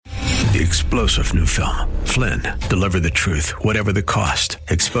The explosive new film, Flynn, Deliver the Truth, Whatever the Cost,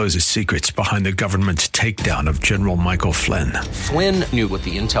 exposes secrets behind the government's takedown of General Michael Flynn. Flynn knew what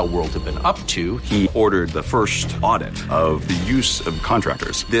the intel world had been up to. He ordered the first audit of the use of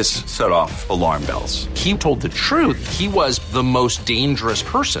contractors. This set off alarm bells. He told the truth. He was the most dangerous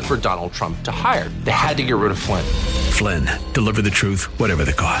person for Donald Trump to hire. They had to get rid of Flynn. Flynn, Deliver the Truth, Whatever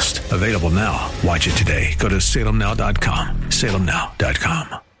the Cost. Available now. Watch it today. Go to salemnow.com.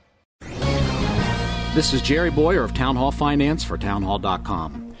 salemnow.com. This is Jerry Bowyer of Town Hall Finance for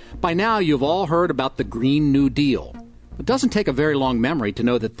townhall.com. By now, you've all heard about the Green New Deal. It doesn't take a very long memory to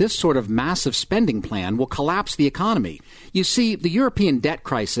know that this sort of massive spending plan will collapse the economy. You see, the European debt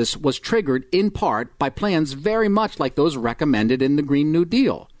crisis was triggered in part by plans very much like those recommended in the Green New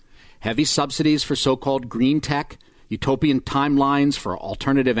Deal. Heavy subsidies for so-called green tech, utopian timelines for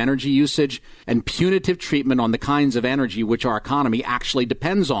alternative energy usage, and punitive treatment on the kinds of energy which our economy actually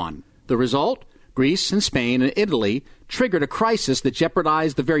depends on. The result? Greece and Spain and Italy triggered a crisis that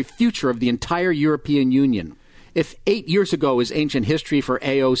jeopardized the very future of the entire European Union. If 8 years ago is ancient history for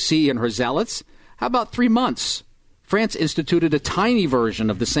AOC and her zealots, how about 3 months? France instituted a tiny version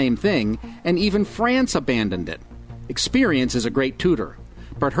of the same thing, and even France abandoned it. Experience is a great tutor,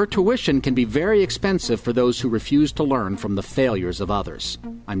 but her tuition can be very expensive for those who refuse to learn from the failures of others.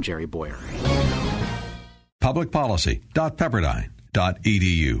 I'm Jerry Bowyer.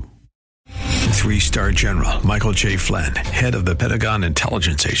 Publicpolicy.pepperdine.edu. 3-star General Michael J. Flynn, head of the Pentagon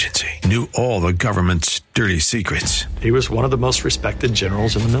Intelligence Agency, knew all the government's dirty secrets. He was one of the most respected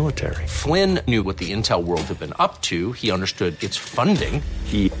generals in the military. Flynn knew what the intel world had been up to. He understood its funding.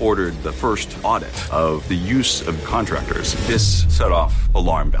 He ordered the first audit of the use of contractors. This set off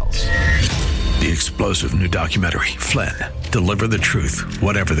alarm bells. The explosive new documentary, Flynn, Deliver the Truth,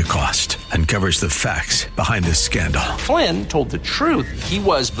 Whatever the Cost, uncovers the facts behind this scandal. Flynn told the truth. He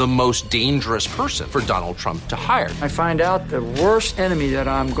was the most dangerous person for Donald Trump to hire. I find out the worst enemy that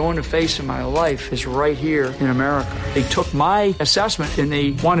I'm going to face in my life is right here in America. They took my assessment and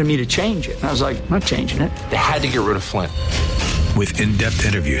they wanted me to change it. And I was like, I'm not changing it. They had to get rid of Flynn. With in-depth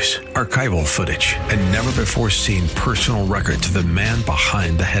interviews, archival footage, and never-before-seen personal records of the man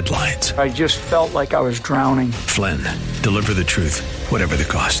behind the headlines. I just felt like I was drowning. Flynn, Deliver the Truth, Whatever the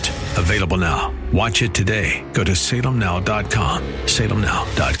Cost. Available now. Watch it today. Go to salemnow.com.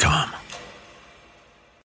 salemnow.com.